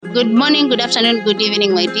Good morning, good afternoon, good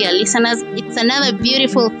evening, my dear listeners. It's another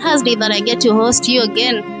beautiful Thursday that I get to host you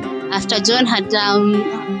again after John had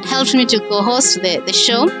helped me to co-host the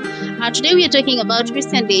show. Today we are talking about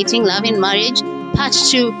Christian dating, love and marriage, part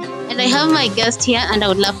 2. And I have my guest here and I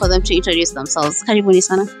would love for them to introduce themselves. Karibuni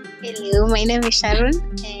sana. Hello, my name is Sharon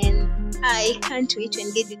and I can't wait to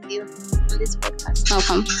engage with you on this podcast.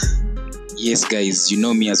 Welcome. Yes, guys, you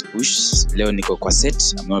know me as Bush. Leo niko kwa set.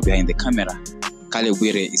 I'm not behind the camera. Kale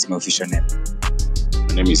Bwire is my official name.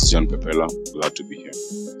 My name is John Pepela. Glad to be here.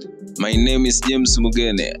 My name is James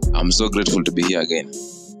Mugene. I'm so grateful to be here again.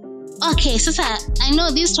 Okay, sasa I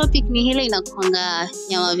know this topic ni hile inakuanga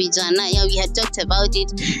ya vijana. Yeah, we had talked about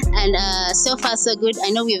it and so far so good. I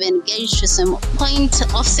know we've engaged to some point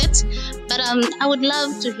offset, but I would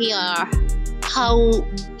love to hear how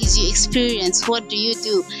is your experience? What do you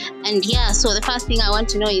do? And yeah, so the first thing I want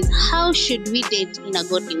to know is how should we date in a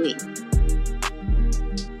godly way?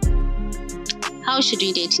 How should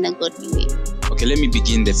we date in a godly way? Okay, let me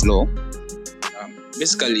begin the flow.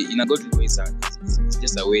 Basically, in a godly way, it's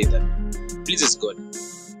just a way that pleases God.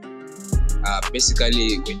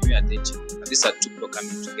 Basically, when we are dating, these are two people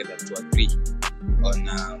coming together to agree on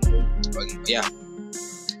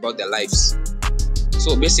about their lives.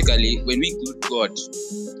 So basically, when we include God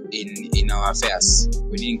in our affairs,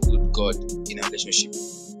 when we include God in a relationship,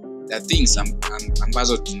 there are things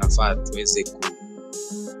ambazo tunafaa tuweze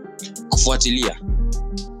kufuatilia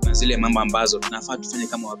na zile mambo ambazo tunafaa tufanye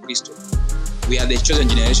kama Wakristo. We are the chosen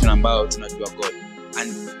generation ambao tunajua God,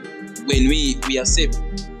 and when we are saved,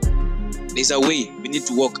 there's a way we need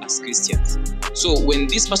to walk as Christians. So when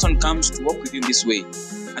this person comes to walk with you in this way,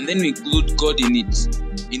 and then we include God in it,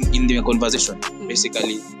 in the conversation,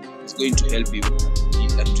 basically it's going to help you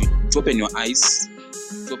to open your eyes,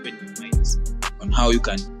 to open your minds on how you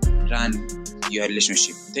can run your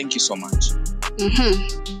relationship. Thank you so much.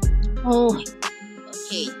 Oh,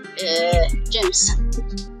 okay. James.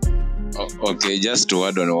 Okay, just to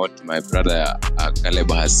add on what my brother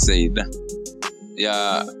Caleb has said.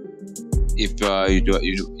 Yeah, if you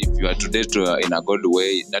are to date in a good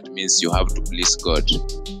way, that means you have to please God.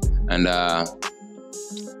 And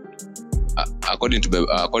according to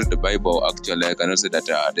the Bible, actually, I cannot say that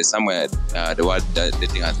there's somewhere the word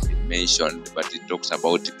dating has been mentioned, but it talks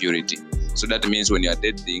about purity. So that means when you are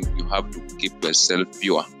dating, you have to keep yourself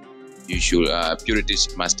pure. You should purity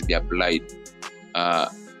must be applied. For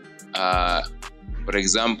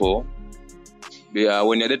example,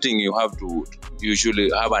 when you're dating, you should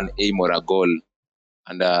have an aim or a goal.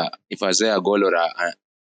 And if I say a goal or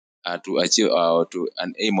to achieve to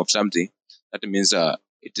an aim of something, that means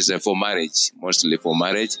it is for marriage, mostly for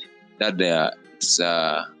marriage. That it's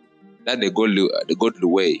that the godly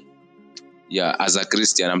way. Yeah, as a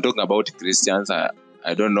Christian, I'm talking about Christians. I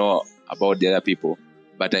don't know about the other people,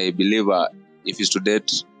 but I believe if you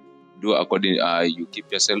date, do according. You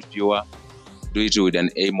keep yourself pure. Do it with an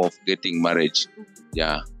aim of getting marriage.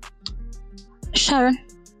 Yeah. Sharon,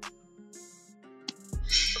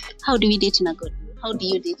 how do we date in a godly way? How do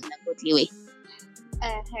you date in a godly way?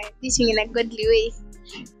 Dating in a godly way.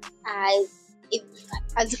 If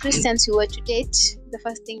as Christians we were to date, the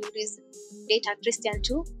first thing we do is date a Christian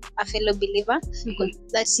too, a fellow believer.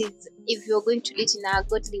 That is, if you're going to date in a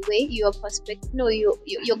godly way, your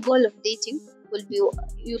goal of dating will be,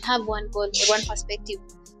 you'll have one goal, one perspective.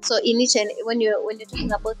 So in each and when you're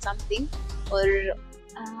talking about something, or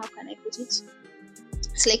how can I put it?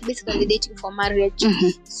 It's like basically dating for marriage.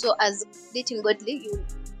 So as dating godly, you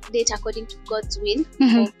date according to God's will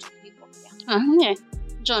for two people. Yeah.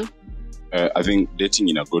 John. I think dating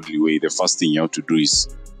in a godly way, the first thing you have to do is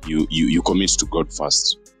you commit to God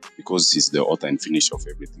first, because He's the author and finisher of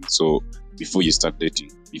everything. So before you start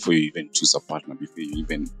dating, before you even choose a partner, before you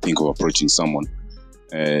even think of approaching someone,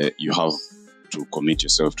 you have to commit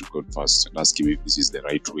yourself to God first and ask Him if this is the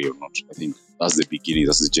right way or not. I think that's the beginning,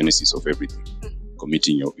 that's the genesis of everything.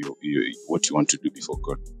 Committing your what you want to do before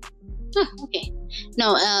God. Okay.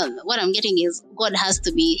 Now, what I'm getting is God has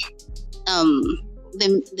to be the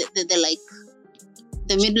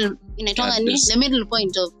middle the middle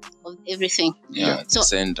point of everything. Yeah, so, the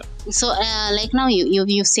center. So like now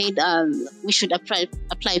you said we should apply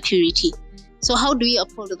purity. So how do we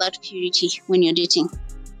uphold that purity when you're dating?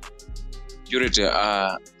 Purity,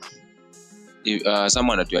 if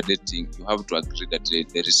someone that you are dating, you have to agree that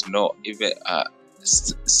there is no even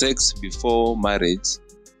sex before marriage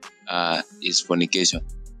is fornication.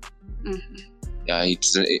 Yeah,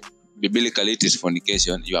 it's biblically it is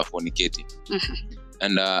fornication. You are fornicating,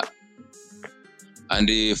 and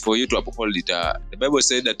for you to uphold it, the Bible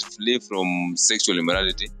said that flee from sexual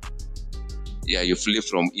immorality. Yeah, you flee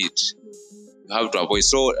from it. you have to avoid.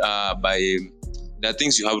 So there are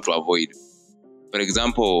things you have to avoid. For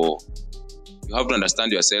example, you have to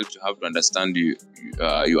understand yourself, you have to understand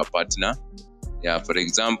your partner. Yeah, for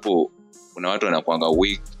example, kuna watu wanakuanga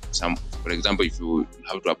weak. For example, if you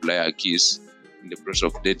have to apply a kiss in the process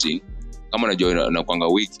of dating, kama unajua unakuanga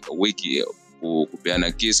weak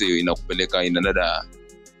kupeana kiss inakupeleka in another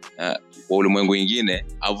kwa ulimwengu mwingine,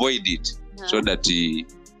 avoid it so that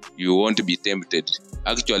you won't be tempted.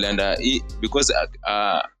 Actually, because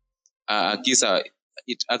a kiss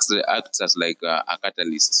it acts as like a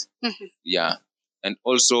catalyst. Yeah, and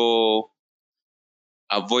also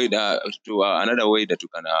avoid another way that you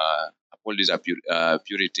can uphold this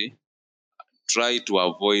purity. Try to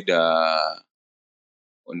avoid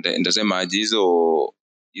ndasema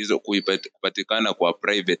hizo kupatikana kwa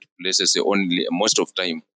private places only most of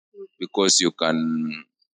time, because you can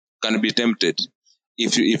be tempted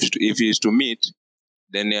if it is to meet,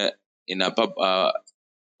 then in a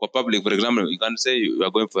public, for example, you can say you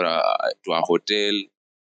are going to a hotel,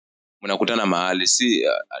 mnakutana mahali,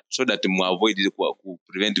 so that mu avoid ku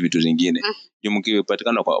prevent vitu zingine.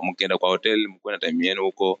 Mkipatikana mkienda kwa hotel, mko na time yenu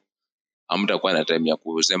huko, hamtakuwa na time ya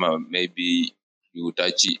kusema maybe you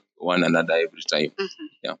touch one another every time.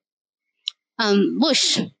 Yeah.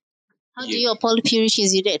 Bush, how do you uphold purity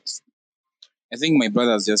as you date? I think my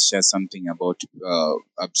brother has just shared something about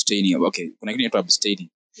abstaining. Okay, kuna kitu inaitwa abstaining.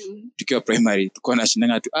 Tukiwa primary tulikuwa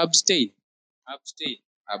tunashindana to abstain.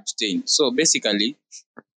 So basically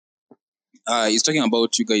he's talking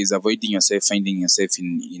about you guys avoiding yourself, finding yourself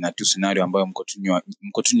in a two scenario ambayo mko tu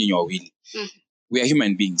ninyi wawili. We are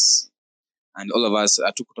human beings and all of us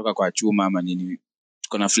hatukutoka kwa chuma ama nini,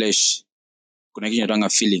 tuko na flesh. Kuna kitu inaitwa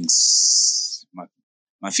feelings,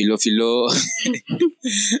 mafilo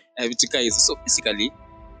so basically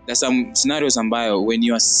there's some scenarios ambayo when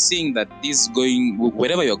you are seeing that this going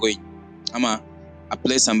wherever you are going ama a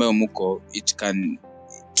place ambayo muko, it can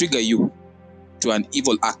trigger you to an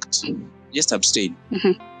evil act, just abstain.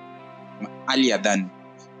 Earlier than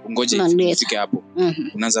ungoje ifike hapo.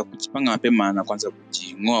 Unaanza kujipanga mapema na kwanza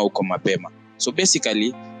kujingoa huko mapema. So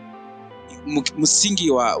basically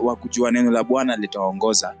msingi wa kujua neno la Bwana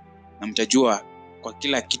litaongoza na mtajua kwa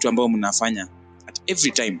kila kitu ambayo mnafanya at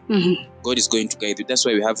every time. God is going to guide you. That's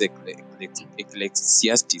why we have the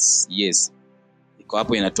Ecclesiastes. Yes, iko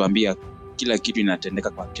hapo inatuambia kila kitu inatendeka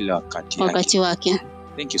kwa kila wakati wake.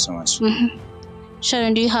 Thank you so much.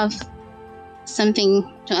 Sharon, do you have something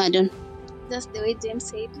to add on? Just the way James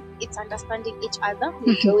said, it's understanding each other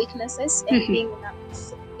with your weaknesses and being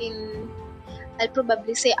in I'll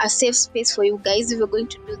probably say a safe space for you guys if you're going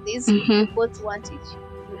to do this. Both want it.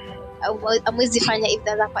 Amwezi fanya if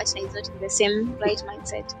the other partner is not in the same right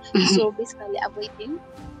mindset. So basically avoiding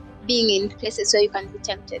being in places where you can be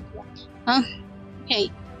tempted.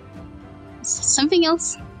 Okay. Something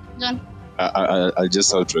else, John? I'll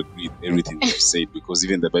just have to agree with everything you've said, because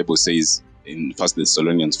even the Bible says in 1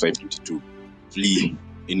 Thessalonians 5:22, flee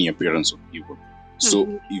any appearance of evil.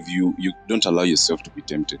 So if you don't allow yourself to be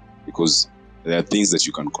tempted, because there are things that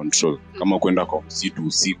you can control. Kama kwenda kwa msitu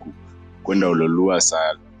usiku, kwenda ulolua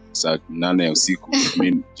saa 8 ya usiku,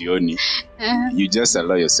 jioni, you just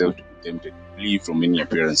allow yourself to be tempted. Flee from any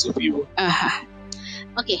appearance of evil.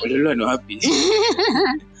 Okay. Ulolua no happy.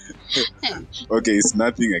 Okay, it's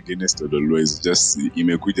nothing against Ololo, it's just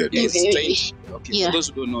imekuja. Okay, for those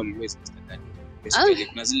who don't know, Ololo is basically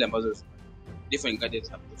kuna zile ambazo different gardens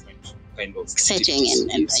have different kind of setting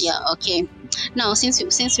and okay. Now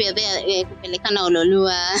since we are there kupelekana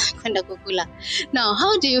Ololua kwenda kukula. Now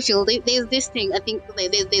how do you feel? There's this thing, I think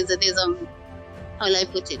there's how will I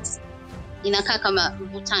put it? Inakaa kama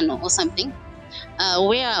mvutano or something.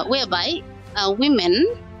 Whereby women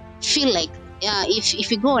feel like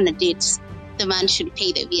if you go on a date, the man should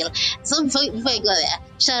pay the bill. So before I go there,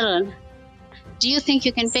 Sharon, do you think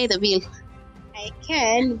you can pay the bill? I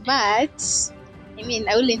can, but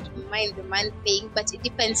I wouldn't mind the man paying, but it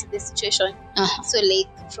depends on the situation. So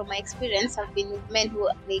like from my experience, I've been with men who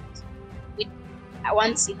like with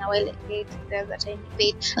once in a while there's a time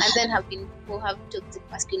paid, and then have been who have toxic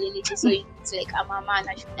masculinity. So it's like I'm a man,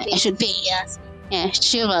 I should pay. Yes. Yeah,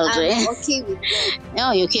 chivalry. I'm okay with both.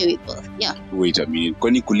 Oh, you're okay with both. Yeah. Wait a minute.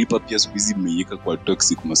 Kwani kulipa pia siku hizi mmeiweka kwa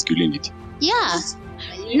toxic masculinity? Yeah.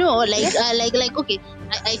 No, like okay.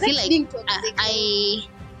 I feel like I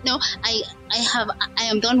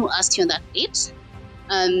am the one who asked you on that date.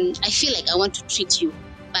 I feel like I want to treat you,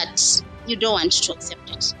 but you don't want to accept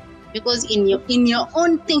it. Because in your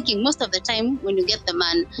own thinking, most of the time when you get the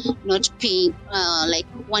man not paying, like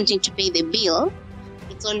wanting to pay the bill,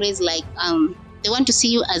 it's always like they want to see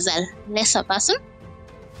you as a lesser person.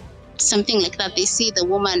 something like that, they see the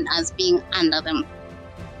woman as being under them.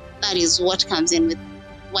 That is what comes in with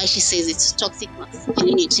why she says it's toxic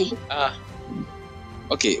masculinity.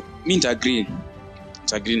 Okay, me to agree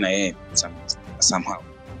na yeye somehow.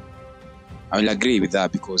 I will agree with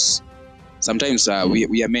that because sometimes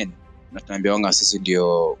we are men. Na tunaambiwa sisi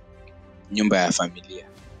ndio nyumba ya familia.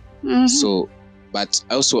 So but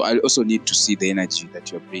I also need to see the energy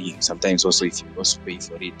that you're bringing sometimes also if you also pay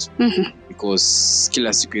for it. Because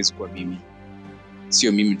kila siku is kwa mimi.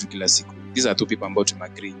 Sio mimi tu kila siku. These are two people ambao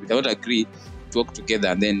agree. We cannot agree to work together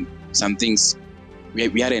and then some things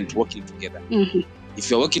we aren't working together. If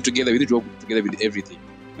you're working together, we need to work together with everything.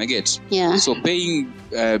 I get. Yeah. So paying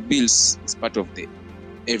bills is part of the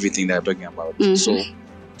everything that I'm talking about. So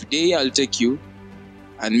today I'll take you,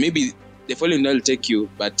 and maybe the following day I'll take you,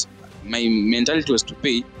 but my mentality was to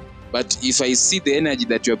pay. But if I see the energy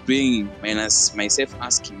that you're bringing minus myself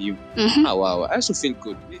asking you, wow, I also feel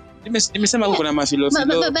good. But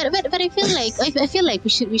I feel like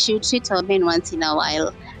we should treat our men once in a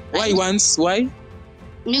while. Why once? Why?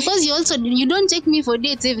 Because you don't take me for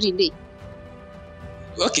dates every day.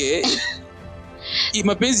 Okay.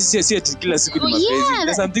 Mapenzi si kila siku ni mapenzi.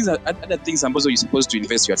 There's some things, other things ambazo you're supposed to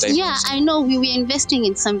invest your time. Yeah, I know we were investing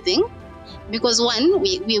in something because one,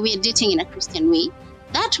 we are dating in a Christian way.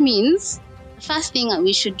 That means the first thing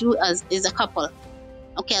we should do as a couple.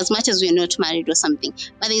 Okay, as much as we're not married or something,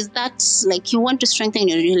 but is that like you want to strengthen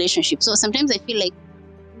your relationship. So sometimes I feel like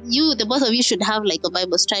the both of you should have like a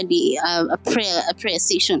Bible study, a prayer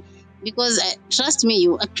session, because trust me,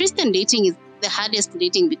 a Christian dating is the hardest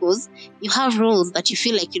dating because you have rules that you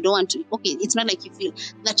feel like you don't want to. Okay, it's not like you feel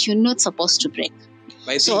that you're not supposed to break.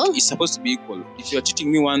 But I think it's supposed to be equal. If you're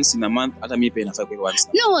cheating me once in a month, hata me pay nafaa once.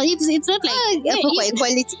 No, it's not like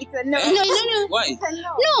equality. It's a no. No. Why?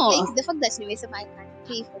 No. Like the fact that nimesema I can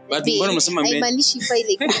pay for the But bill. mbona unasema men? Haimaanishi ifai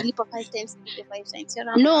like lipa 5 times, lipa 5 times.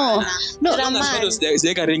 No.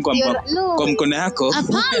 Sijaweka ring kwa mkono yako.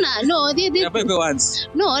 Hapana. No, Nafaa pay once.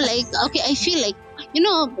 No, like okay, I feel like you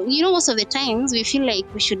know most of the times we feel like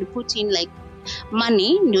we should put in like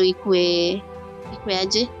money ndio ikue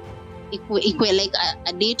like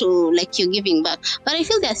a date or like you're giving back. But I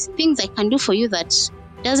feel there's things I can do for you that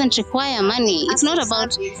doesn't require money. It's not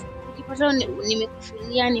about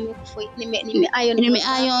nimekufulia,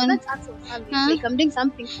 nime-iron. That's acts of service. Like I'm doing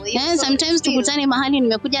something for you. Yeah, sometimes tukutane mahali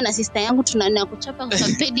nimekuja na sister yangu tunana kuchapa kwa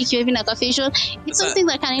pedicure hivi na facial. It's something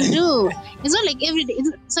that I can do. It's not like every day.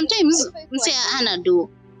 Sometimes mse ana do.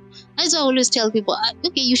 That's why I always tell people,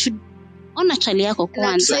 okay, you should ona chali yako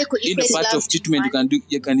kwanza. In the part of treatment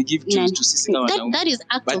you can give to sisi kama wanaume. That is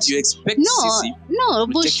act but of, you expect sisi. No,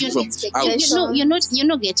 Bush, you're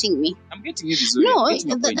not getting me. I'm getting you this way. No,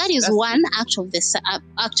 that is one act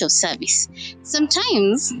of service.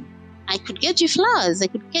 Sometimes I could get you flowers, I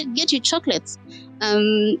could get you chocolates,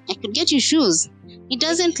 I could get you shoes. It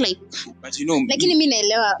doesn't like. But you know, lakini mimi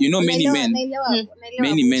naelewa.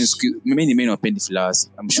 Many men wapendi flowers.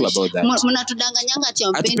 I'm sure about that. Mnatudanganyanga ati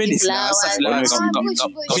wapendi flowers.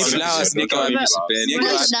 Flowers ni kama mimi sipendi.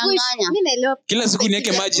 Mimi naelewa. Kila siku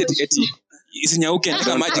niweke maji eti isinyauke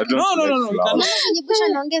nika maji. No. Busha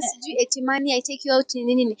anaongea sijui eti money I take you out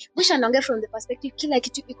nini. Busha anaongea from the perspective kila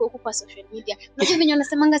kitu iko huko kwa social media. Unajua venye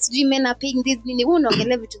unasemanga sijui men are paying this nini. Wewe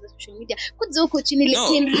unaongelea vitu za social media. Kuja huko chini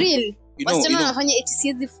like in real. You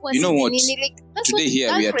know what? Today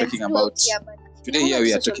here we are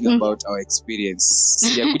talking about our experience.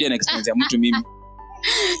 Sijakuja na experience ya mtu mimi.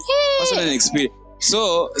 Personal experience.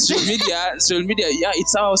 So social media, yeah,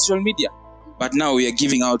 it's our social media. But now we are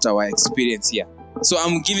giving out our experience here. So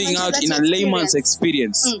I'm giving out in a layman's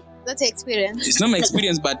experience. That's your experience. It's not my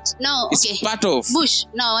experience, but it's part of. Bush,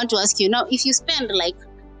 now I want to ask you. Now, if you spend like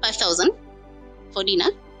 5,000 for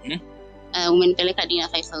dinner, umenipeleka dinner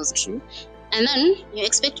 5,000. True. And then you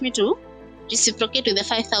expect me to reciprocate with the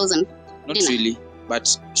 5,000. Not dinner. really,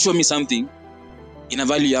 but show me something ina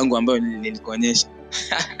value yangu ambayo nilikuonyesha.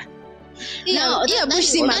 No, Bush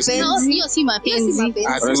si mapenzi. Hiyo si mapenzi.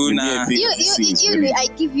 Hakuna. I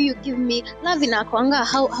give you give me love inakwanga.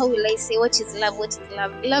 How will I say what is love? What is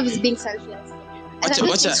love? Love is being selfless.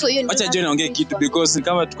 Acha John aongee kitu because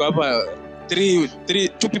kama tuko hapa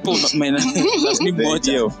two people must be more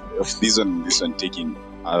of this one taking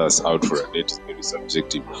others out for a date is very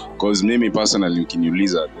subjective. Because maybe personally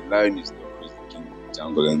ukiniuliza the line is the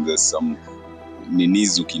jungle and there's some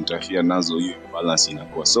ninis ukiinterfere nazo hiyo balance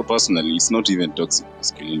inakuwa. So personally it's not even toxic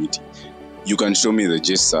masculinity. You can show me the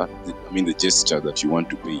gesture that you want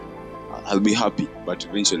to pay. I'll be happy, but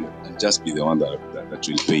eventually I'll just be the one that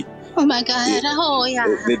will pay. Oh my God. Yeah.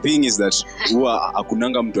 The thing is that huwa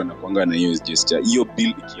hakunanga mtu anakuanga na hiyo gesture. Hiyo bill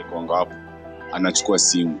ikiwekwa hapo anachukua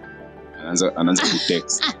simu anaanza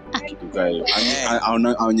kutext tukae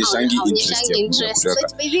aonyeshangi interest ya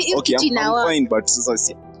kutaka. Okay, I'm fine, but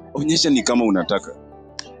sasa onyesha ni kama unataka.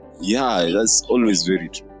 Yeah, that's always very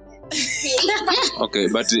true. Okay,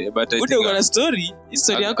 but I think Uko story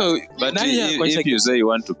yako but if you say you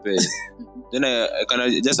want to pay, then I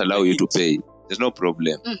can just allow you to pay. There's no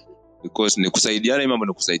problem. Because ni kusaidiana, mambo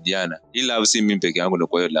ni kusaidiana. Hii love si mimi peke yangu, ndio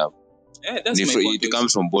kwa hiyo love. That's It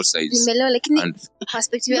comes from both sides. Nimeelewa, lakini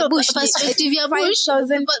perspective ya Bush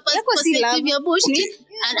ni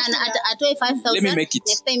atoe 5,000. Let me make it.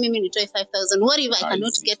 Next time mimi nitoe 5,000. What if I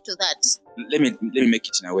cannot get to that? Let me make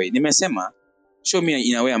it in a way. Nimesema show me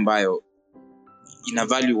in a way ambayo ina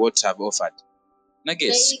value what I've offered. Na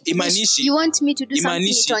guess imanishi you want me to do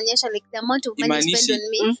something to onyesha like the amount of money you spend on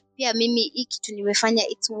me. Pia mimi hiki kitu nimefanya,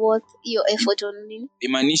 it's worth your effort on me.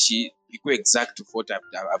 Imanishi iko exact to what I've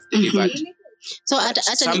delivered. So hata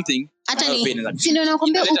something ndio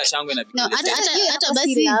nakwambia hata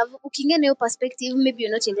basi love ukiingia na hiyo perspective, maybe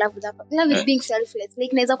you're not in love with that. Love is being selfless.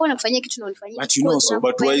 Like naweza kuwa nakufanyia kitu unanifanyia. But you know, so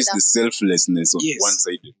but why is the selflessness on one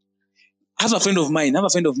side? I have a friend of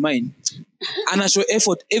mine ana show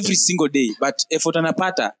effort every single day, but effort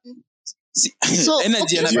anapata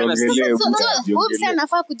energy anapata. So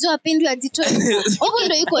anafaa kujua pendi ajitoe. Hivyo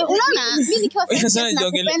ndio iko. Unaona mimi nikiwa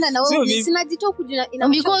nakupenda na wewe sinajitoa kujua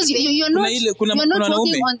because you're not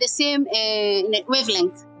working on the same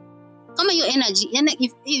wavelength. Kama your energy,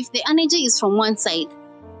 if the energy is from one side,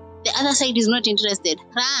 the other side is not interested,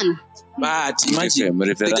 run. But imagine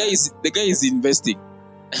the guy is investing.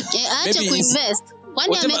 Acha kuinvest.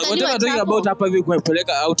 Whatever talking about hapa hivi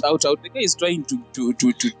kupeleka out. The guy is trying to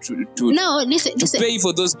listen. Pay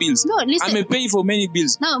for those bills. No, listen. I'm pay for many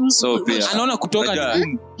bills. No, so anaona kutoka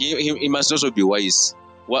he must also be wise.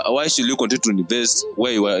 Why should you continue to invest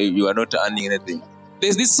where you are not earning anything?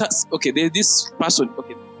 There's this person,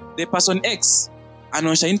 the person X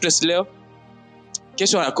anaonyesha interest leo,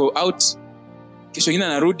 kesho ako out, kesho ingine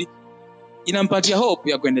anarudi, inampatia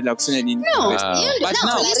hope ya kuendelea kufanya nini.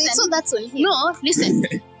 So that's on him. No,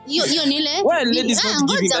 listen. Hiyo nile ladies not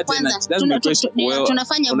giving that energy. That's my question.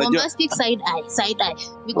 Tunafanya bombastic side eye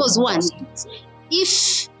because one,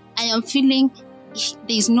 if I am feeling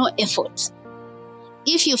there is no effort,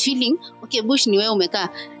 if you're feeling okay, Bush ni wewe umekaa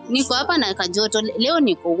niko hapa na kajoto, leo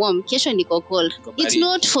niko warm, kesho niko cold, it's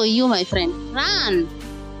not for you my friend, run.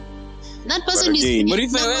 That person is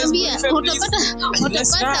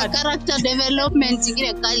utapata character development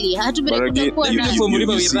ingine kali.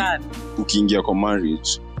 Ukiingia kwa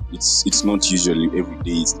marriage, it's not usually every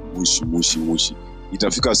day is mushi.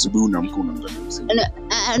 Itafika asubuhi unaamka unaangalia.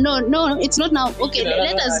 No, it's not now. Okay,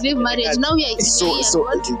 let us leave marriage. Now we are so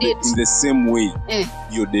in the same way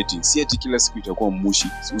you're dating. Si ati kila siku itakuwa mushi.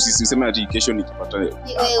 Usiseme ati kesho nikipata I'm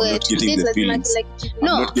not getting the feelings. I'm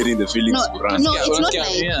not getting the feelings to run. No, it's not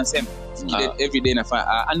like every day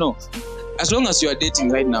nafa no. As long as you are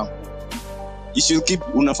dating right now, you should keep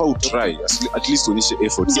unafaa utry at least onyesha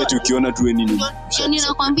effort. Si ati ukiona tu nini.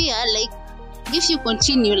 Ninakwambia like if you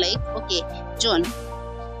continue like okay John,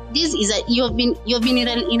 this is you've been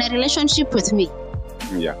in a relationship with me.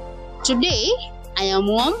 Yeah. Today I am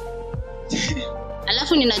warm.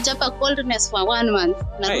 Alafu ninachapa coldness for 1 month.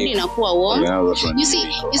 Narudi nakuwa warm. You see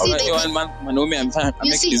like 1 month manaume amefanya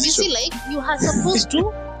make decision. You see like you are supposed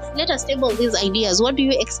to let us table these ideas. What do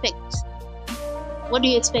you expect? What do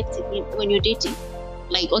you expect when you're dating?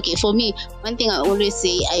 Like okay, for me, one thing I always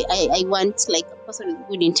say, I want like a person with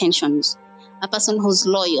good intentions, a person who's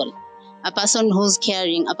loyal, a person who's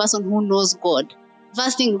caring, a person who knows God.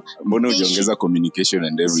 First thing, mbona ujiongeza communication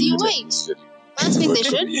and everything. First thing they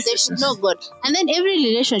should know God. And then every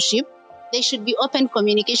relationship, there should be open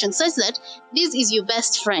communication such that this is your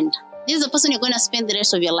best friend. This is the person you're going to spend the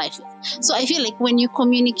rest of your life with. So I feel like when you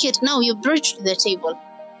communicate, now you brought to the table.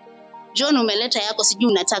 John umeleta yako sijui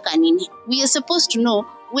unataka nini. We are supposed to know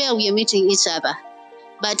where we are meeting each other.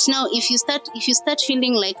 But now if you start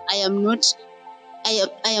feeling like I am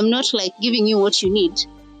not like giving you what you need,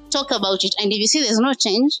 talk about it. And if you see there's no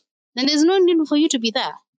change, then there's no need for you to be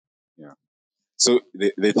there. Yeah. So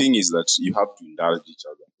the thing is that you have to indulge each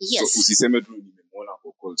other. Yes. So usiseme tu nimemwona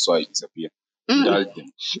kwa cold so I disappear. Indulge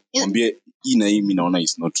them. Mwambie hii na hii mimi naona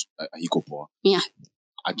is not haiko poa. Yeah.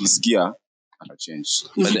 Akisikia ata change.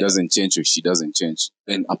 If he doesn't change or she doesn't change,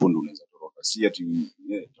 then hapo ndo unaweza toroka. Si ati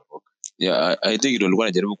toroka. Yeah, I think it ulikuwa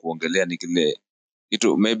najaribu kuongelea ni kile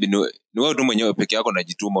kitu maybe ni wewe tu mwenyewe peke yako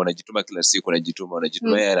unajituma kila siku unajituma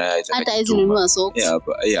hata hizo nunua socks.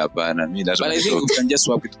 Yeah, hapana mimi but I think we can just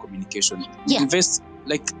work with communication. Yeah. Invest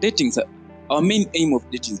like dating. Our main aim of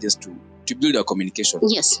dating is just to build our communication.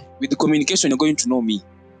 Yes. With the communication you're going to know me.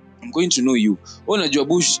 I'm going to know you. Unajua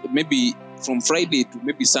bush maybe from Friday to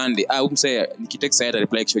maybe Sunday. Umsaya nikitext saya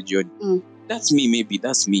reply kesho jioni. That's me, maybe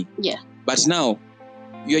that's me. Yeah. But now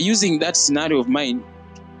you are using that scenario of mine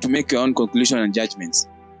to make your own conclusion and judgments.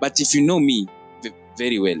 But if you know me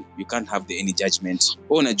very well, you can't have any judgment.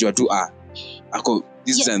 Unajua tu ako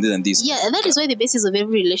this and this and this. Yeah, and that is why the basis of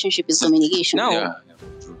every relationship is communication. Now,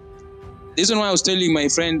 this one why I was telling my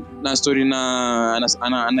friend na story and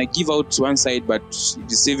I give out one side but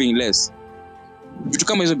receiving less. Vitu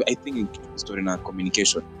kama hizo, I think story na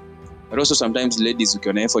communication. But also sometimes ladies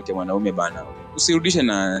ukiona effort ya mwanaume bana, usirudishe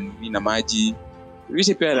na maji.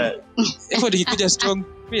 Rudishe pia effort ikikuja strong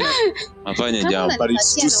pia afanye jambo. But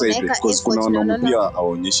it's two-sided because kuna wanaume pia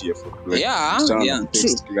hawaonyeshi effort. Yeah.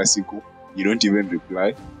 Text kila siku, you don't even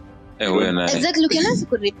reply. Exactly, you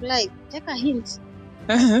cannot reply. Take a hint.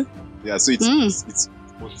 Yeah, so it's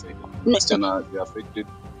both-sided. Wasichana they affected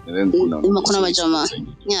and then kuna majama.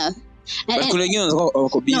 Yeah. But kuna wengine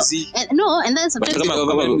wako busy. And then sometimes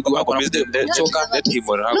wako busy, let him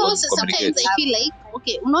or her communicate. Sometimes I feel like,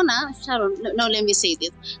 okay, unaona Sharon, now let me say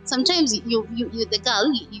this. Sometimes you the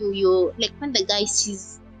girl, you like when the guy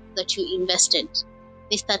sees that you invested,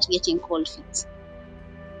 they start getting cold feet.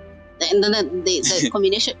 And then the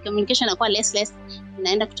communication akwa less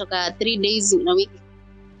inaenda kutoka 3 days in a week.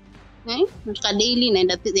 Kutoka daily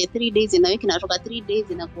inaenda 3 days in a week, inatoka 3 days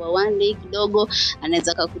inakuwa 1 day kidogo,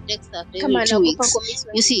 anaweza kutext after 2 weeks.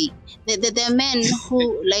 You see, the men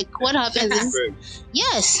who like what happens is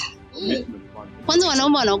yes. Kwanza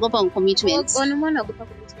wanaume wanaogopa commitment. Wanaume wanaogopa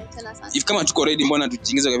commitment sana sana. If kama tuko ready, mbona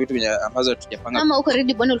tujiingize kwa vitu ambazo tujapanga? Kama uko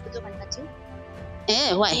ready, mbona ulikuja kanikatia?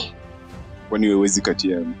 Why? Kwani wewe huwezi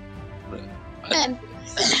katia?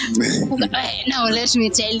 Now let me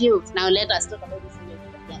tell you. Now let us talk about this.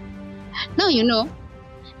 Now you know,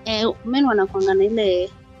 men wanakuanga na ile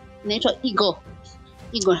inaitwa ego.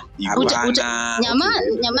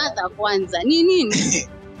 Nyamaza kwanza. Nini?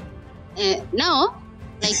 Now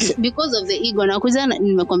like because of the ego nakuja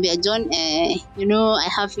nimekwambia John, you know I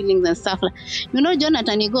have feelings and stuff like, you know John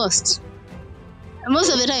atani ghost.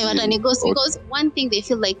 Most of the time atani ghost because one thing they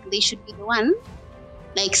feel like they should be the one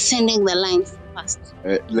like sending the lines first.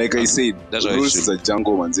 Like I said, that's why rules za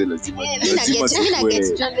jungle manze lazima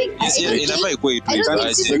inafaa ikuwe itu. But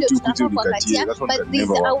there's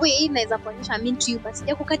a way naweza kuonyesha mean to you but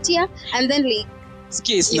sija kukatia and then like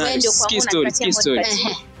ski story.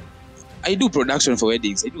 I do production for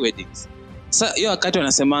weddings. I do weddings. Sasa hiyo wakati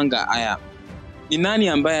wanasemanga haya ni nani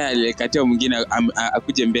ambaye alikatia mwingine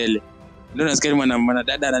akuje mbele, ndio nasikia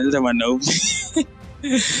mwanadada analeta mwanaume.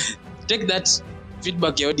 Take that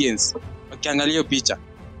feedback ya audience. Wakiangalia hiyo picha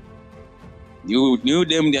you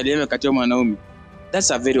them ndiye aliyekatia mwanaume.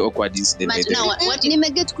 That's a very awkward incident. But now what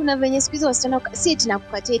nimeget kuna venye siku hizo wasichana si eti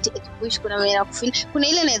nakukatia eti push, kuna venye nakufeel, kuna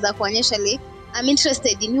ile naweza kuonyesha like I'm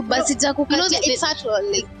interested in you but sijakukatia. It's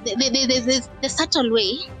subtle like the subtle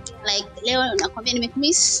way like leo nakwambia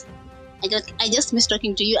nimekumiss, I just miss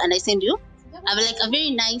talking to you and I send you like a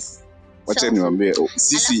very nice. Wacha niwaambie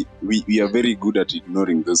sisi we are very good at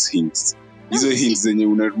ignoring those hints. Hizo hints zenye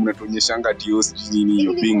unatuonyeshanga ati nini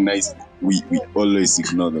you're being nice, we always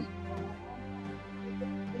ignore them.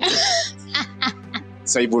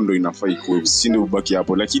 Sasa hivyo ndo inafaa ikuwe, usinde ubaki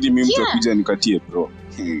hapo, lakini mimi mtu akuja nikatie bro.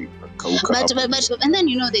 But and then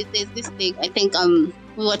you know there's this thing I think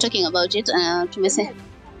we were talking about it tumese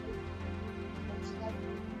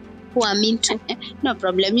who are mean to. No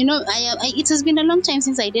problem. You know, it has been a long time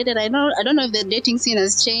since I dated. I don't know if the dating scene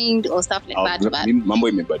has changed or stuff like that. But mambo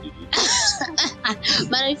imebadilika.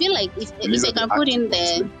 But I feel like if I can put in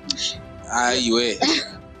the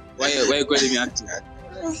why calling me acting?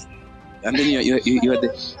 And then you are the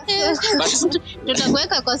but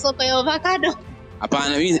tutakuweka kwa soko ya avocado.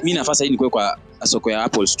 Hapana, mimi nafasi hii ni kwa soko ya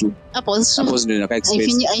apples tu. Apples ndio inakaa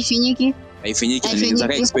expensive. Haifinyiki ndio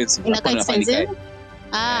inakaa expensive. Inakaa expensive.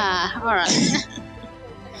 All right.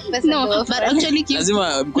 No, but actually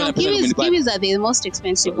kiwis are the most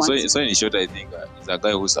expensive ones. So in short, I think it's a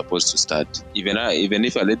guy who's supposed to start. Even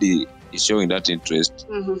if a lady is showing that interest,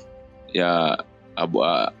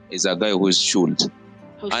 is a guy who should.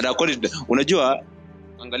 And according to, unajua,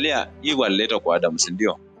 angalia hii walileta kwa Adam, si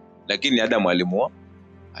ndio? Lakini Adam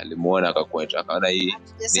alimuona akakwenda akaona hii.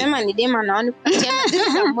 Sema ni dema naona kutia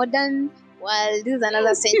modern world, this is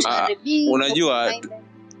another century. Unajua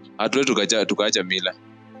hatuwezi tukaacha mila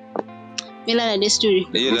na desturi.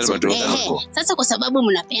 Hiyo lazima tuone hapo. Sasa kwa sababu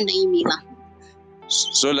mnapenda hii mila.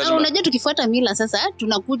 So lazima unajua tukifuata mila sasa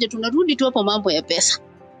tunarudi tu hapo mambo ya pesa.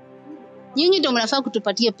 Nyinyi ndio mnafaa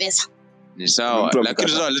kutupatia pesa. Ni sawa, lakini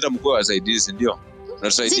sasa waleta mkuu wa wasaidizi ndio.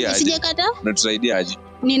 Unatusaidia aje? Sijakata? Unatusaidia aje?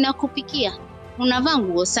 Ninakupikia. unavaa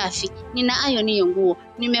nguo safi, nina iron hiyo nguo,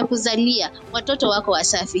 nimekuzalia, watoto wako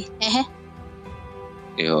wasafi.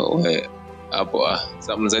 Hapo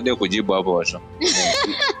sasa mzadia kujibu hapo watu.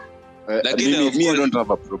 Lakini me I don't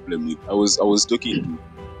have a problem with. I was talking to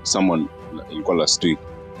someone ilikuwa last week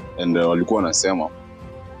and walikuwa wanasema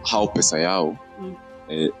how pesa yao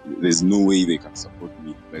there's no way they can support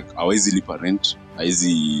me, like hawezi lipa rent,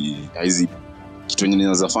 haizi kitu yenye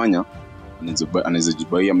ninaweza fanya, anaweza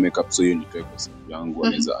jibaia makeup, so hiyo nitoe kwa siku yangu,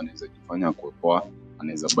 anaweza jifanya kwa poa,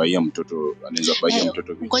 anaweza baia mtoto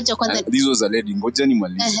vitu. Ngoja kwanza, this was a lady, ngoja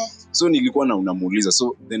nimalize. So nilikuwa namuuliza,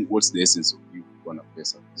 so then what's the essence of you kuwa na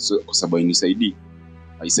pesa? So kwa sababu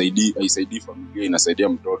haisaidii familia, inasaidia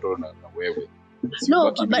mtoto na wewe.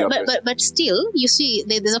 No, but still, you see,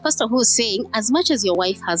 there's a pastor who's saying, as much as your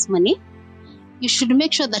wife has money, you should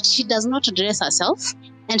make sure that she does not dress herself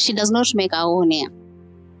and she does not make her own hair.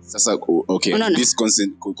 Sasa okay, this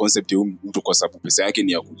concept mtu kwa sababu pesa yake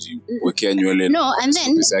ni ya kujiwekea nywele. No, and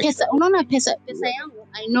then pesa, unaona pesa yangu,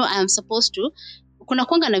 I know I am supposed to. Kuna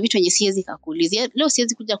kwanga na vitu yenye siwezi kukuulizia. Leo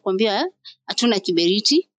siwezi kuja kuambia hatuna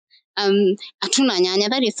kiberiti, hatuna nyanya.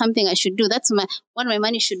 That is something I should do. That's what my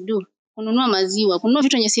money should do. Kununua maziwa, kununua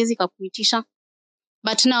vitu yenye siwezi kukuitisha.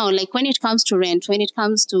 But now, like when it comes to rent, when it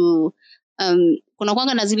comes to kuna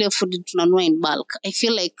kwanga na zile food tunanunua in bulk, I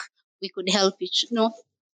feel like we could help each. No,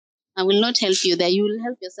 I will not help you there. You will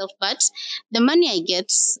help yourself. But the money I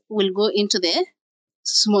get will go into the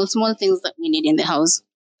small things that we need in the house.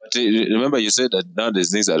 But remember, you said that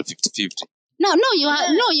nowadays things are 50-50. No,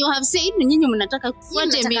 you have said nyinyi mnataka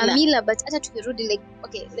kufuata mila, but hata tukirudi, like,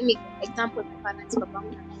 okay, let me example my parents,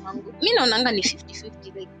 babangu na mamangu. Mimi naonanga ni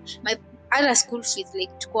 50-50, like my other school fees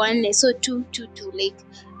like tuko nne, so 2 like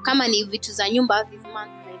kama ni vitu za nyumba this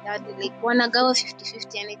month, like that, like wanagawa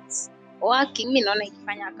 50-50 and it's working. Mimi naona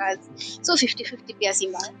ikifanya kazi, so 50-50 pia si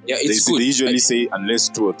mbaya. Yeah, it's good. They usually say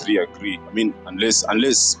unless 2 or 3 agree. I mean unless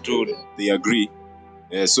 2 they agree,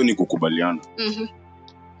 so ni kukubaliana.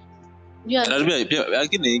 Yeah.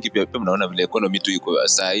 Lakini hiki pia mnaona vile economy tu iko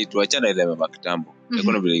saa hii, tuachana ile mama kitambo.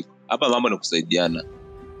 Economy iko hapa, mambo ni kusaidiana.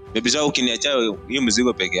 Maybe sasa ukiniacha hiyo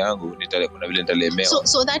mzigo peke yangu kuna vile nitalemewa.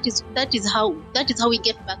 So that is how we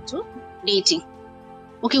get back to dating.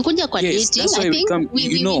 Ukikuja kwa dating, I think we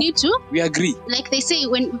need to, we agree. Like they say,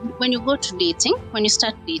 when you go to dating, when you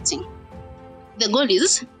start dating, the goal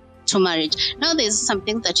is to marriage. Now there's some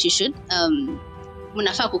things that you should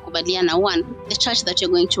mnafaa kukubaliana. 1, the church that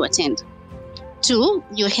you're going to attend. 2,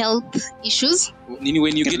 your health issues. When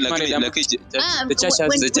you get the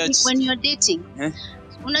church when you're dating.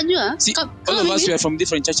 Unajua, all of us we are from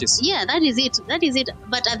different churches. Yeah, that is it.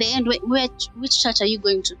 But at the end, which church are you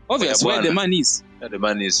going to? Obviously, where the man is. The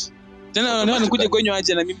man is. Tena nikuje kwenye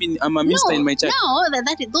aje na mimi I'm a minister in my church. No,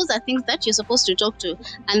 those are things that you're supposed to talk to.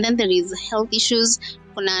 And then there is health issues,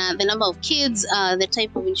 the number of kids, the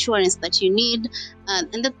type of insurance that you need,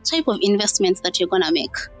 and the type of investments that you're gonna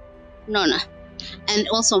make. And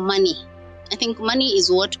also money. I think money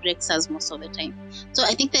is what breaks us most of the time. So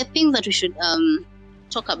I think the things that we should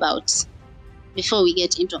talk about before we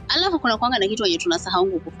get into. Alafu kuna kwanga na kitu yenye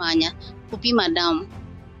tunasahau kufanya, kupima damu.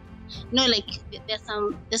 Like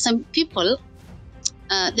there's some people,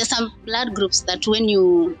 there's some blood groups that when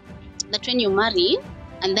you marry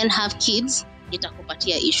and then have kids,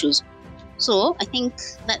 itakupatia issues. So I think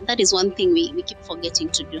that is one thing we keep forgetting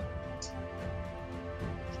to do.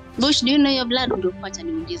 Bush, do you know your blood group? Wacha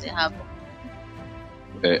niulize hapo.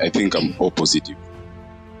 I think I'm O positive.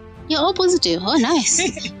 You're O positive? Oh,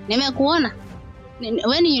 nice. Nimekuona.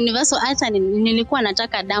 When universal hata nilikuwa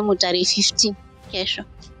nataka damu tarehe 15 kesho.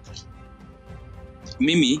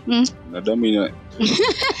 Mimi na damu ina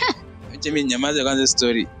Jamie nyamaza kwanza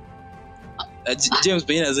story. James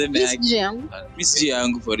Payne anasema miss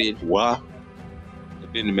yangu for real. Wa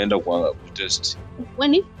pia nimeenda kwa test.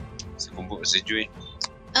 When sijui.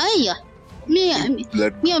 Aya. Me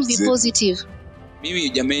I'm B positive. Mimi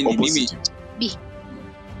jamani, mimi B.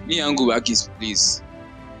 Mimi yangu baki please.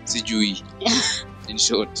 Sijui. In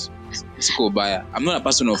short, siko baya. I'm not a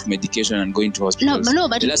person of medication and going to hospital. No,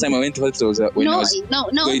 but the last time I went to hospital was when I was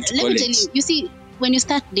going to college. Let me tell you. You see, when you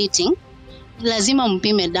start dating, lazima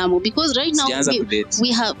mpime damu, because right now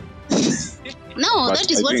we have no, but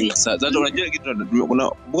that is what that unajua kitu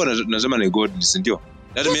kuna nasema ni God, ndio.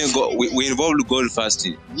 That means we involve God first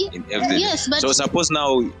in everything. Yes, but so suppose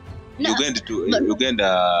now you're going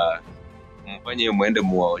to mfanye muende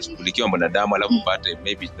muwashughulikia mwanadamu alafu pate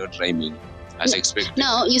maybe it's not rhyming as expected.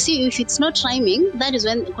 Now you see, if it's not rhyming, that is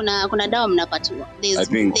when kuna dawa mnapatiwa. There's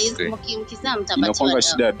mkizaa mtapatiwa. Inakwanga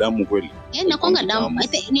shida ya damu kweli. Yeah, inakwanga damu. I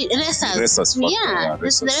think ni rhesus. Factor, yeah,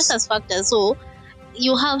 the rhesus factor. So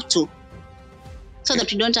you have to so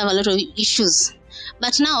that we don't have a lot of issues.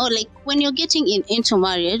 But now, like when you're getting into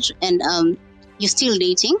marriage and you're still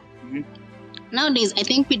dating, nowadays I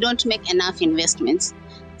think we don't make enough investments.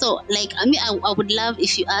 So like I would love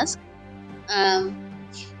if you ask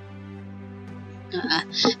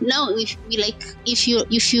now if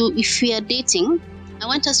we are dating, I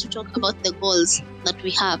want us to talk about the goals that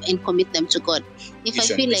we have and commit them to God. If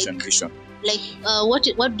Vision, I feel vision. what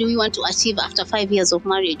do we want to achieve after 5 years of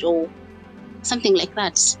marriage or something like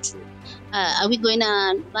that? Are we going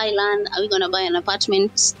to buy land? Are we going to buy an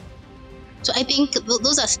apartment? So I think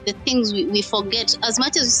those are the things we forget. As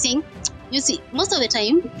much as we sing, you see, most of the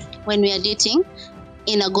time when we are dating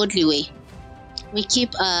in a godly way, we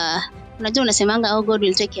keep unajua unasemanga how God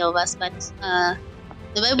will take care of us, but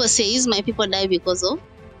the Bible says my people die because of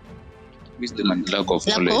wisdom and lack of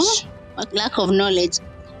knowledge. Lack of knowledge.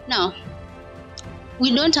 Now,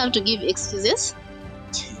 we don't have to give excuses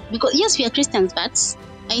because yes, we are Christians, but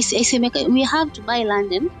I say we have to buy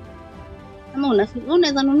land. Kama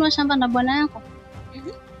unaweza nunua shamba na bwana yako.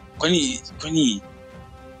 Kwani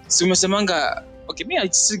si umesemanga okay, me I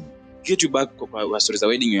just get you back kwa stories of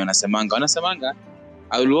wedding wanasemanga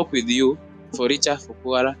I will walk with you for richer, for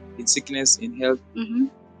poorer, in sickness, in health.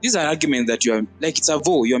 These are arguments that you are like it's a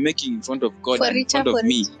vow you are making in front of God For and richer, in front of for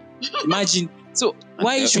me. Imagine. So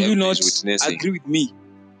why should you not agree with me?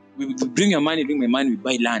 We bring your money, bring my money, we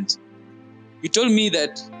buy land. You told me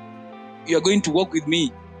that you are going to walk with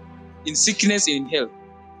me in sickness and in health.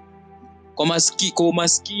 Kwa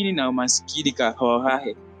maskini na maskini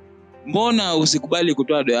kahahe. Mbona usikubali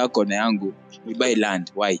kutoa do yako na yangu? We buy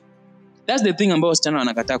land. Why? That's the thing ambao wasichana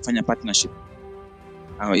wanakataa kufanya partnership.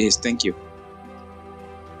 Oh yes, thank you.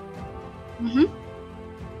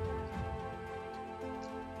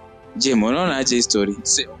 Je, unaona aje hii story?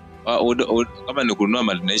 Kama ni kununua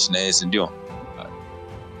malinaishi na yeye ndio.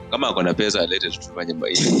 Kama ako na pesa alete tufanye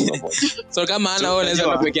maisha pamoja. So kama ana wewe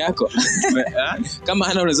unaweza peke yako. Kama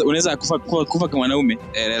ana unaweza kufa kama mwanaume.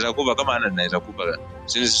 Naweza kufa kama ana naweza kufa.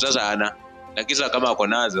 Sasa ana. Na kisa kama ako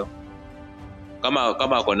nazo. Kama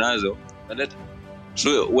ako nazo.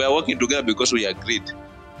 So we are working together because we agreed.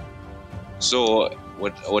 So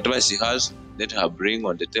whatever she has, let her bring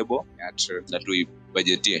on the table. Yeah, true. That we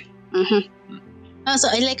budget. So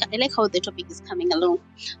I like how the topic is coming along.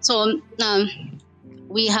 So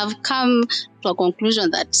we have come to a conclusion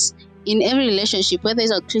that in every relationship, whether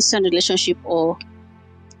it's a Christian relationship or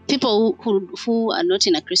people who are not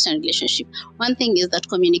in a Christian relationship, one thing is that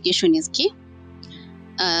communication is key.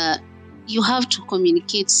 You have to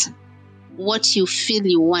communicate what you feel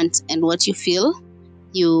you want and what you feel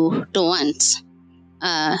you don't want.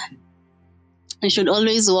 You should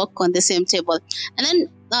always walk on the same table. And then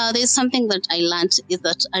there's something that I learned is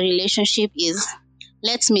that a relationship is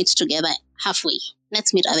let's meet together halfway.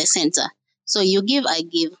 Let's meet at the center. So you give, I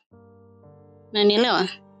give. Nanielewa?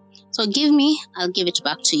 So give me, I'll give it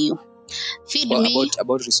back to you. Feed me.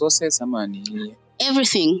 About resources, ni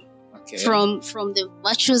everything. Okay. From the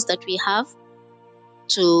virtues that we have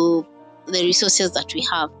to the resources that we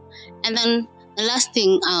have. And then the last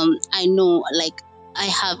thing I know, like I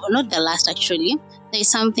have, not the last actually, there is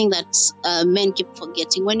something that men keep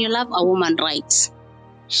forgetting. When you love a woman right,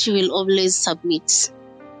 she will always submit.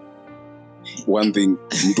 One thing,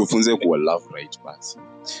 mtufunze kuwa love right basi.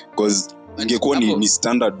 Because ingekuwa ni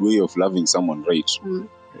standard way of loving someone right.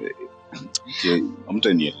 Okay,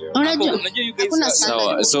 amtanielewa. Unajua you guys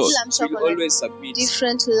sawa. So you always submit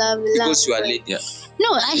different love because you are late. Yeah.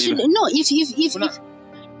 No, I should no if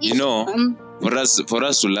you know, for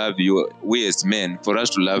us to love you, we as men, for us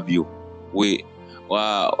to love you, we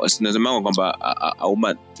tunasemanga kwamba a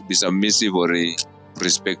woman to be submissive or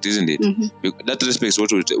respect, isn't it? That respect is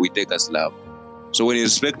what we take as love. So when you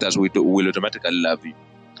respect us, we will automatically love you.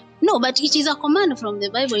 No, but it is a command from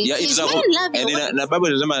the Bible. Yeah, it is a command. And in the Bible,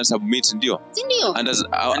 it submit, ndio. And as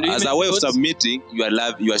a way of submitting,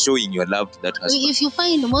 you are showing your love to that husband. If you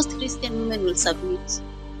find most Christian women will submit.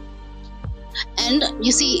 And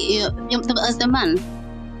you see, as the man,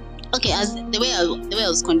 okay, as the way I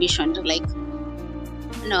was conditioned, like,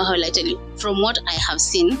 no, how will I tell you? From what I have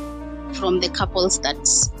seen, from the couples that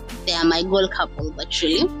they are my goal couples,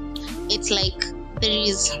 actually, it's like there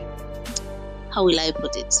is, how will I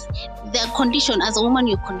put it? They are conditioned, as a woman,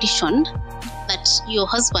 you're conditioned that your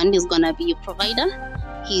husband is gonna be your provider,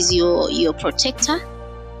 he's your protector,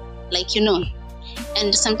 like, you know.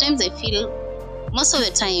 And sometimes I feel most of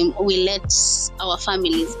the time we let our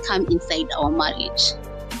families come inside our marriage.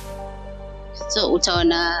 So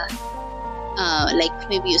utaona like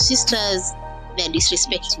maybe your sisters, they're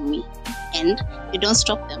disrespecting me and you don't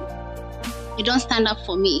stop them. You don't stand up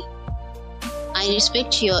for me I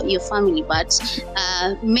respect your family, but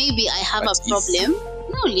maybe I have But a problem.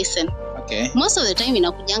 No, listen. Okay. Most of the time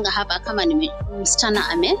inakujanga hapa kama msichana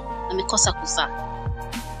amekosa kuzaa.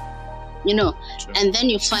 You know, True. and then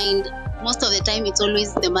you find most of the time it's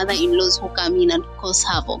always the mother-in-laws who come in and cause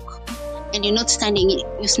havoc. And you're not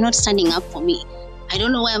standing up for me. I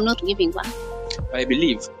don't know why I'm not giving back. I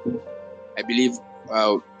believe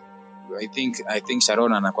I think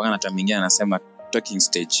Sharon anakuanga na time nyingine anasema talking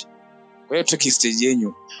stage. Kwa hiyo talking stage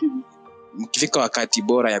yenyu mkifika wakati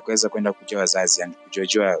bora ya kuweza kwenda kujua wazazi and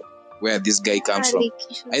kujua where this guy comes from.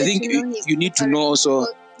 I think you need to know also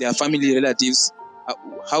their family relatives,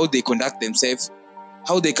 how they conduct themselves,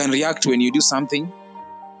 how they can react when you do something,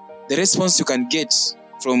 the response you can get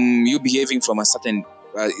from you behaving from a certain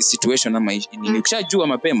situation ama ukishajua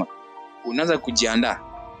mapema unaanza kujiandaa,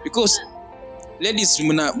 because ladies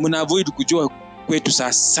mna avoid kujua kwetu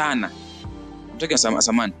sana. Mtaki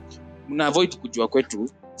samani mna avoid kujua kwetu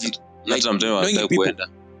like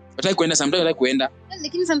wataki kuenda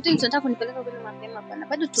lakini sometimes tunataka kunipeleka kule mapema bana,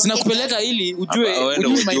 bado tu sina kupeleka ili ujue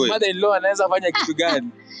my mother-in-law anaweza fanya kitu gani.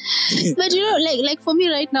 But you know, like for me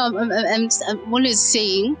right now, I'm always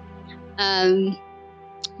saying,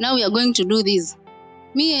 now we are going to do this.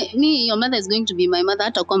 Me, your mother is going to be my mother,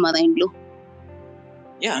 hata kwa mother-in-law.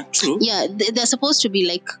 Yeah, true. Yeah, they're supposed to be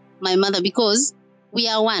like my mother because we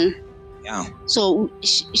are one. Yeah. So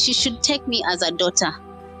she should take me as a daughter.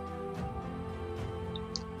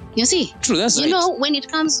 You see? True, that's right. You know, when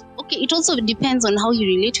it comes, okay, it also depends on how you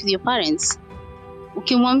relate with your parents.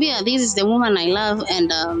 Ukimwambia, this is the woman I love,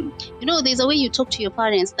 and you know, there's a way you talk to your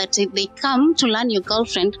parents that they come to learn your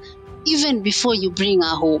girlfriend even before you bring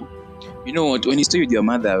her home. You know what? When you stay with your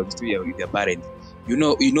mother, with your parent, you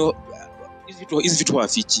know, hizi vitu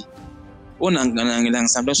wafichi. Unaangalia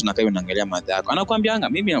sometimes unaangalia mother yako. Anakuambianga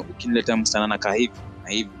mimi ukinileta msichana nakaa hivi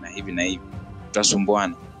na hivi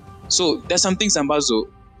tutasumbuana. So there's some things ambazo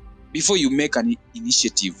before you make an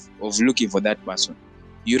initiative of looking for that person,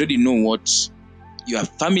 you already know what your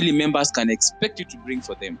family members can expect you to bring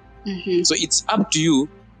for them. Mm-hmm. So it's up to you.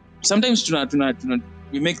 Sometimes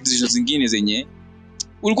we make decisions zingine zenye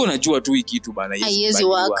ulikuwa unajua tu hii kitu bana yes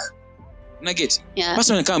work. Na get. Yeah.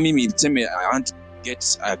 Person kama mimi niseme I want to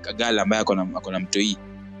get a girl ambaye akona mtoi.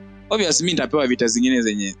 Obviously mimi nitapewa vita zingine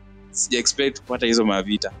zenye sija expect kupata hizo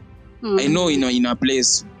mavita. I know in a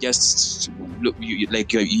place just look,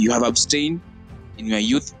 you have abstained in your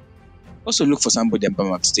youth. Also look for somebody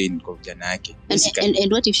ambaye abstain kwa vijana yake.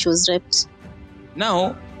 And what if she was raped?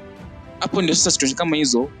 Now hapo ndio sasa situation kama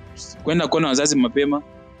hizo kwenda kuona wazazi mapema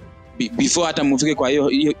before hata mfike kwa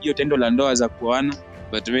hiyo tendo la ndoa za kuoana.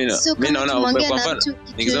 But mimi naona kwa mfano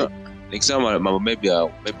nikisema mambo maybe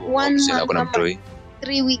kuna mtoi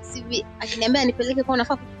 3 weeks hivi akiniambia nipeleke kwa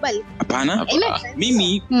unafaa kukubali. Hapana.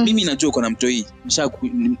 Mimi najua uko na mtoi.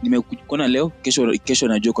 Nimekuona leo, kesho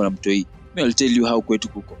najua uko na mtoi. I'll tell you how kwetu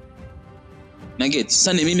kuko. Na get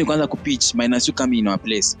sasa ni mimi kwanza kupitch minus you come in our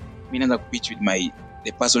place. Mimi naanza kupitch with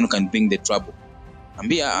the person who can bring the trouble.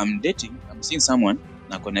 Ambia I'm dating, I'm seeing someone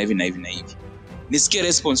na kona hivi na hivi na hivi. Nisikie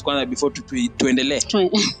response kwanza before tuendelee.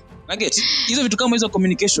 Na get hizo vitu kama hizo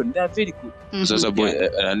communication they are very good. Sasa boy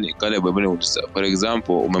kale boy for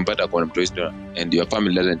example umempata kwa mtu and your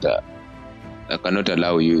family doesn't cannot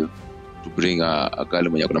allow you to bring a girl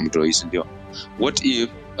mwenye kuna mtu ndio. What if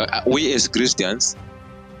we as Christians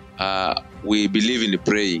we believe in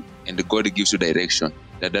praying and God gives you direction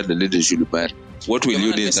that the lady should marry? What will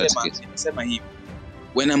you do in such case? Nimesema hivi,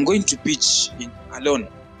 when I'm going to pitch alone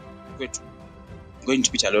kwetu,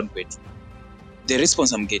 the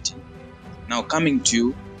response I'm getting now coming to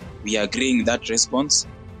you, we are agreeing that response,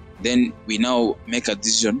 then we now make a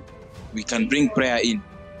decision. We can bring prayer in.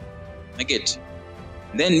 I get.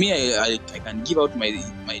 Then me, I can give out my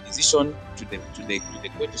decision to the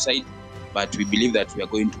kwetu side, but we believe that we are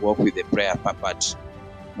going to work with the prayer part.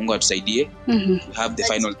 Mungu atusaidie to have the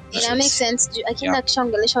final. It makes sense. Akienda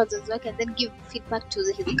kishaongelesha wazazi wake and then give feedback to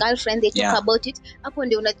his girlfriend, they talk about it. Hapo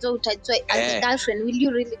ndio utajua as a girlfriend will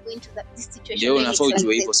you really go into this situation? Ndio unafaa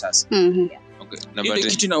ujue hivyo sasa. Okay. Ndio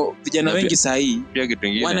kitu na vijana wengi saa hii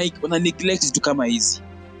wana neglect vitu kama hizi.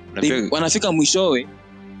 Wanafika mwishowe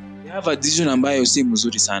they have a decision ambayo si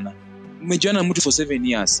mzuri sana. Umejuana mtu for 7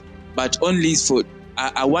 years but only for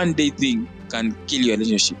a one day thing can kill your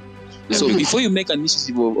relationship. So before you make an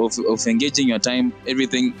initiative of engaging your time,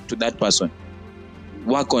 everything to that person,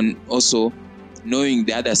 work on also knowing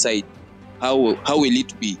the other side. How will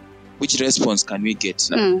it be? Which response can we get?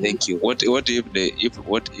 Thank you. What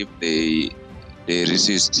if they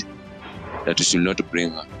resist that you should not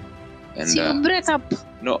bring her? And so you break up.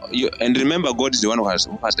 No, and remember God is the one who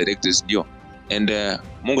has directed you. and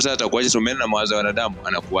Mungu sasa atakuacha tumeenda na mawazo ya wanadamu,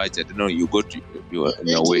 anakuacha no, you go to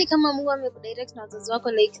your way. Kama Mungu amekudirect na wazazi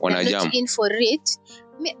wako like Wanajam. in for it,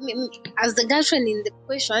 as the girlfriend in the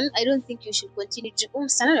question, I don't think you should continue to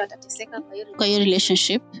msana watateseka kwa your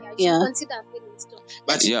relationship. Yeah. Consider feelings too.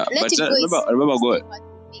 But Remember God.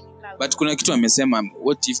 But kuna kitu amesema,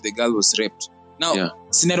 what if the girl was raped? Now,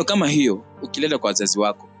 scenario kama hiyo ukileta kwa wazazi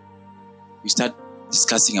wako, we start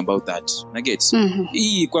discussing about that. Na get?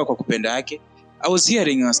 Hii kwa kupenda yake. I was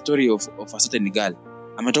hearing a story of a certain girl.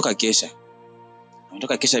 Ametoka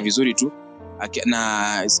kesha vizuri tu.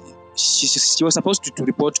 Na she was supposed to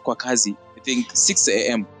report kwa kazi, I think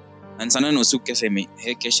 6 am. And sana usiku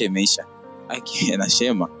kesha imeisha.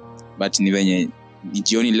 Anashema. But ni venye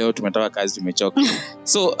jioni leo tumetoka kazi tumechoka.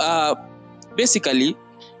 So basically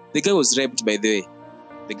the girl was raped, by the way.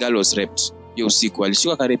 The girl was raped. Hiyo usiku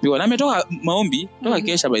alishikwa karepiwa na ametoka maombi, toka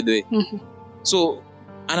kesha, by the way. So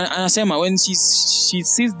anasema when she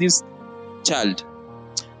sees this child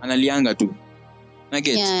analianga tu. Na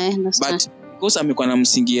get. But because amekuwa na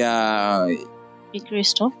msingi ya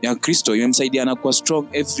Kristo imemsaidia anakuwa strong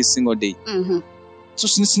every single day. So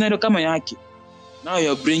scenario kama yake, now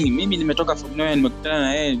you're bringing, mimi nimetoka from nowhere, nimekutana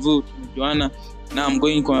na yeye tumejuana, now I'm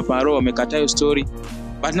going kwa maparo, amekataa hiyo story,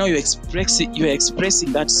 but now you're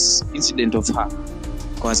expressing that incident of her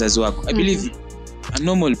kwa wazazi wako. I believe a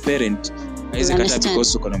normal parent haiwezi kataa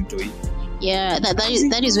because uko na mtoi. Yeah,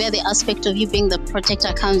 that is where the aspect of you being the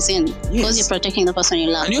protector comes in. Because you're protecting the person you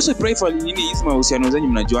love. And you also pray for nini hizi mahusiano zenyu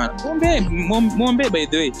mnajuana. Muombe, by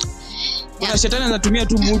the way. Kuna shetani anatumia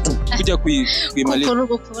tu mtu kuja kuimaliza.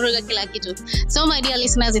 Kuvuruga kila kitu. So my dear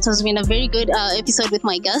listeners, it has been a very good episode with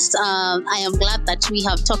my guest. I am glad that we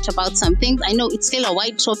have talked about some things. I know it's still a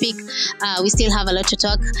wide topic. We still have a lot to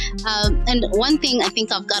talk. And one thing I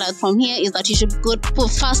think I've got out from here is that you should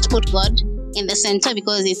first put God in the center,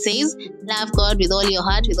 because it says love God with all your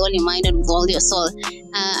heart, with all your mind, and with all your soul.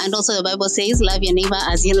 And also the Bible says love your neighbor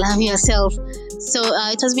as you love yourself. So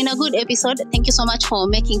it has been a good episode. Thank you so much for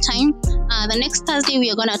making time. The next Thursday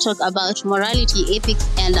we are going to talk about morality, ethics,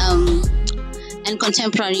 and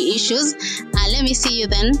contemporary issues. Let me see you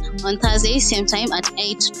then on Thursday, same time at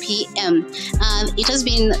 8 p.m. It has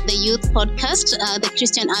been the Youth Podcast, the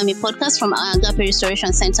Christian Army Podcast from Agape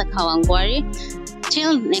Restoration Center, Kawangware.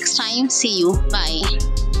 Till next time, see you. Bye.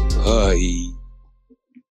 Bye.